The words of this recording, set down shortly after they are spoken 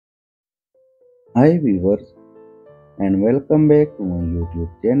Hi viewers and welcome back to my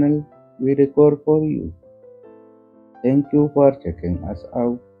YouTube channel We Decor for You. Thank you for checking us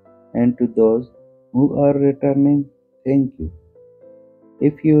out and to those who are returning, thank you.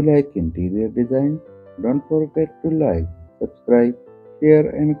 If you like interior design, don't forget to like, subscribe, share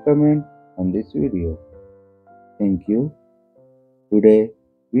and comment on this video. Thank you. Today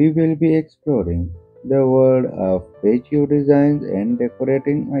we will be exploring the world of patio designs and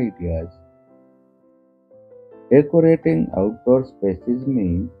decorating ideas. Decorating outdoor spaces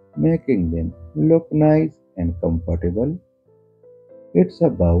means making them look nice and comfortable. It's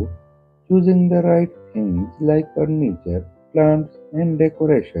about choosing the right things like furniture, plants, and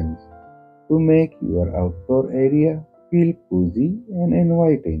decorations to make your outdoor area feel cozy and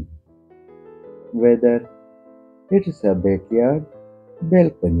inviting. Whether it's a backyard,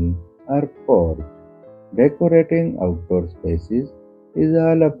 balcony, or porch, decorating outdoor spaces is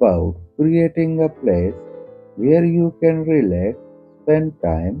all about creating a place where you can relax, spend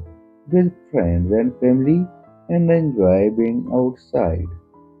time with friends and family, and enjoy being outside.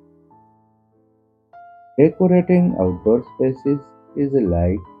 Decorating outdoor spaces is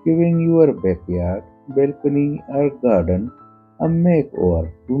like giving your backyard, balcony, or garden a makeover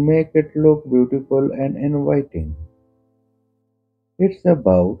to make it look beautiful and inviting. It's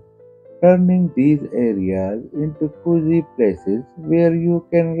about turning these areas into cozy places where you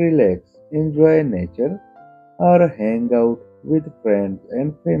can relax, enjoy nature, or hang out with friends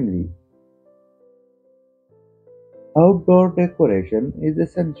and family. Outdoor decoration is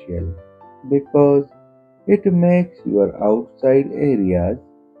essential because it makes your outside areas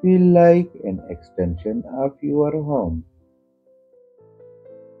feel like an extension of your home.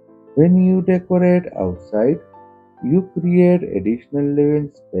 When you decorate outside, you create additional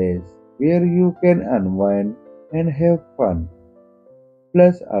living space where you can unwind and have fun.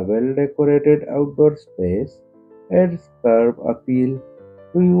 Plus, a well decorated outdoor space adds curb appeal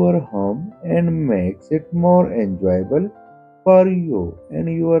to your home and makes it more enjoyable for you and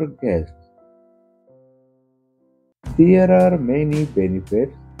your guests. There are many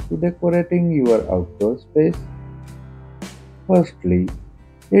benefits to decorating your outdoor space. Firstly,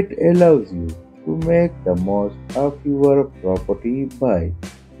 it allows you to make the most of your property by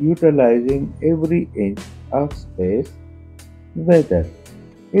utilizing every inch of space, whether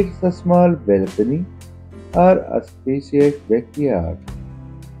it's a small balcony or a spacious backyard.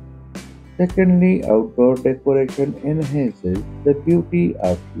 Secondly, outdoor decoration enhances the beauty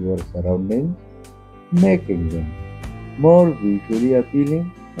of your surroundings, making them more visually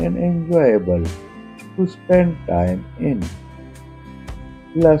appealing and enjoyable to spend time in.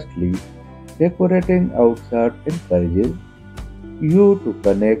 Lastly, decorating outside encourages you to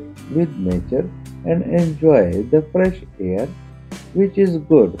connect with nature and enjoy the fresh air, which is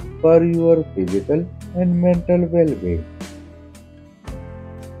good for your physical and mental well-being.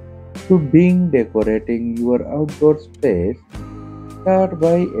 To being decorating your outdoor space, start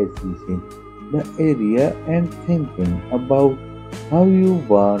by assessing the area and thinking about how you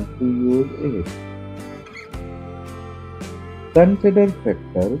want to use it. Consider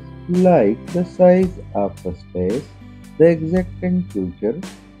factors like the size of the space, the exacting features,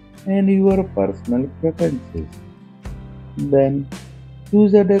 and your personal preferences. Then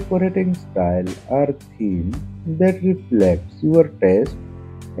choose a decorating style or theme that reflects your taste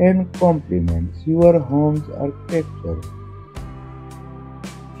and complements your home's architecture.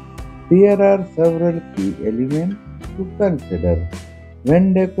 There are several key elements to consider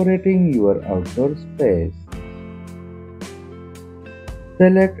when decorating your outdoor space.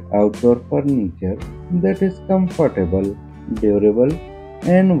 Select outdoor furniture that is comfortable, durable,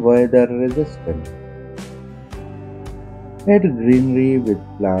 and weather resistant. Add greenery with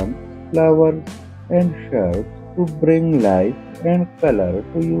plants, flowers, and shrubs to bring life and color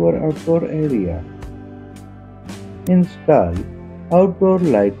to your outdoor area. Install outdoor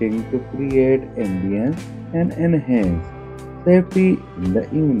lighting to create ambience and enhance safety in the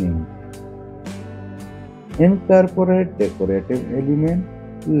evening. Incorporate decorative elements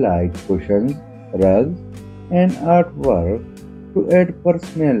like cushions, rugs, and artwork to add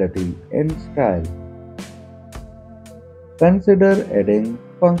personality and style. Consider adding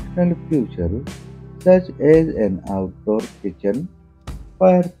functional features such as an outdoor kitchen,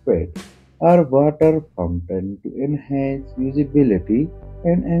 fire pit, or water fountain to enhance usability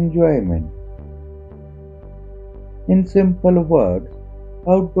and enjoyment. In simple words,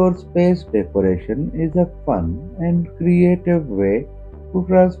 outdoor space decoration is a fun and creative way to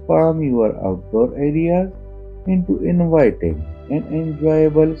transform your outdoor areas into inviting and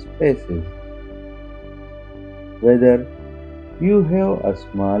enjoyable spaces. Whether you have a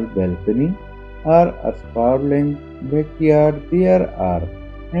small balcony or a sprawling backyard, there are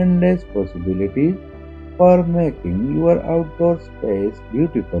endless possibilities for making your outdoor space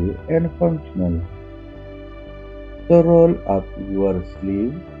beautiful and functional. So roll up your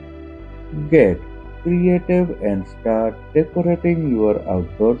sleeves, get creative and start decorating your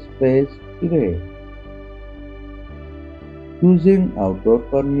outdoor space today. Choosing outdoor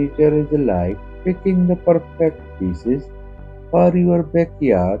furniture is like picking the perfect pieces for your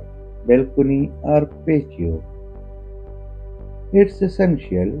backyard, balcony, or patio. It's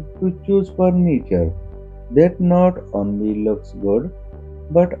essential to choose furniture that not only looks good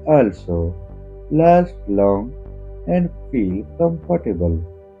but also lasts long and feel comfortable.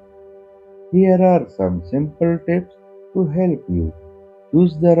 Here are some simple tips to help you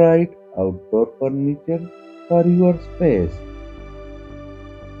choose the right outdoor furniture for your space.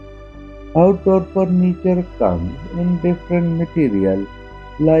 Outdoor furniture comes in different materials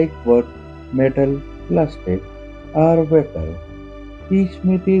like wood, metal, plastic, or wicker. Each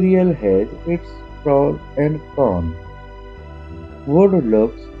material has its pros and cons. Wood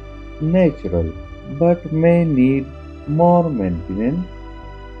looks natural but may need more maintenance.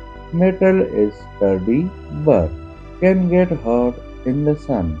 Metal is sturdy but can get hot in the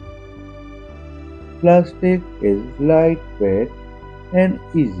sun. Plastic is lightweight and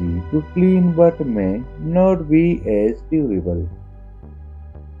easy to clean but may not be as durable.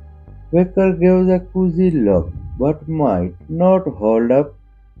 Wicker gives a cozy look but might not hold up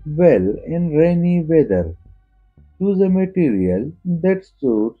well in rainy weather. Choose a material that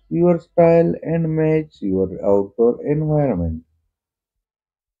suits your style and matches your outdoor environment.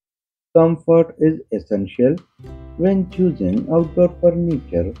 Comfort is essential when choosing outdoor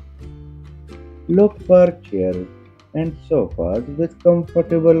furniture. Look for chairs and sofas with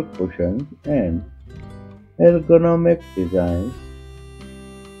comfortable cushions and ergonomic designs.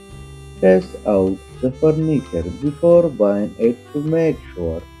 Test out the furniture before buying it to make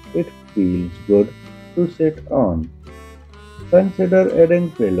sure it feels good to sit on. Consider adding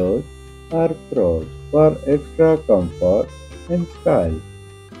pillows or throws for extra comfort and style.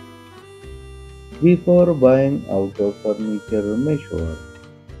 Before buying outdoor furniture, measure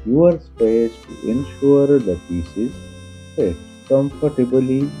your space to ensure the pieces fit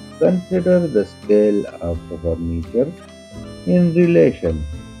comfortably. Consider the scale of the furniture in relation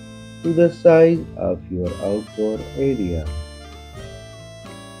to the size of your outdoor area.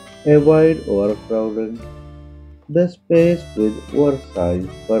 Avoid overcrowding the space with oversized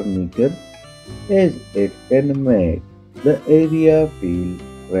furniture as it can make the area feel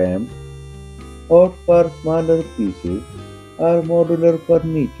cramped. Opt for smaller pieces or modular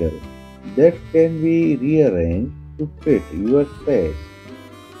furniture that can be rearranged to fit your space.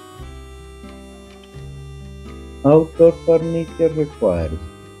 Outdoor furniture requires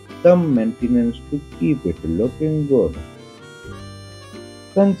some maintenance to keep it looking good.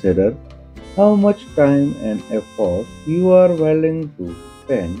 Consider how much time and effort you are willing to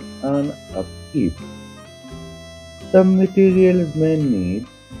spend on upkeep. Some materials may need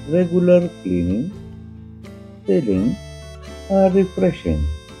regular cleaning, sealing, or refreshing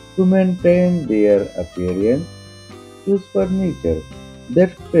to maintain their appearance. Choose furniture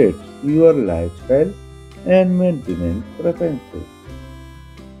that fits your lifestyle and maintenance preferences.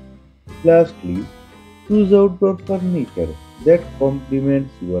 Lastly, choose outdoor furniture that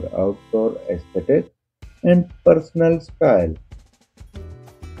complements your outdoor aesthetic and personal style.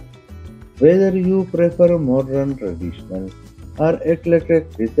 Whether you prefer modern, traditional, or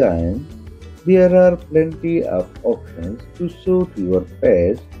eclectic designs, there are plenty of options to suit your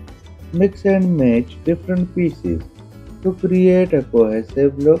taste. Mix and match different pieces to create a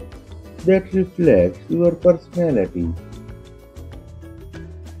cohesive look that reflects your personality.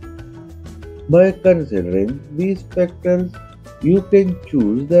 By considering these factors, you can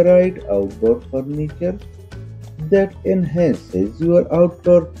choose the right outdoor furniture that enhances your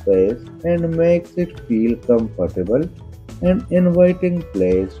outdoor space and makes it feel comfortable and inviting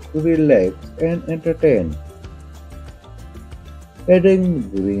place to relax and entertain. Adding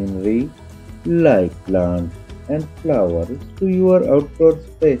greenery like plants and flowers to your outdoor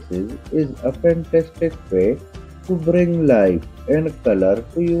spaces is a fantastic way to bring life and color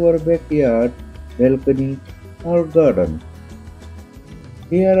to your backyard, balcony, or garden.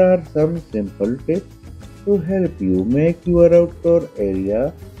 Here are some simple tips to help you make your outdoor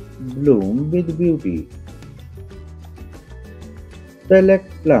area bloom with beauty.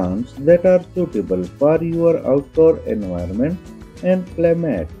 Select plants that are suitable for your outdoor environment and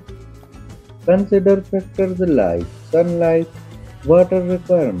climate. Consider factors like sunlight, water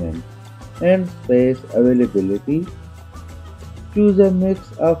requirement, and space availability. Choose a mix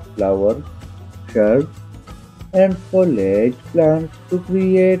of flowers, shrubs, and foliage plants to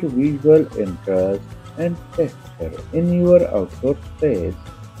create visual interest and texture in your outdoor space.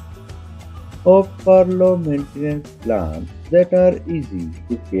 Opt for low maintenance plants that are easy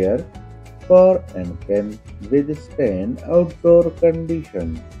to care for and can withstand outdoor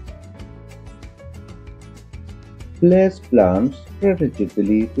conditions. Place plants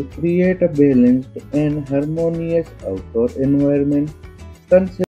strategically to create a balanced and harmonious outdoor environment. Consider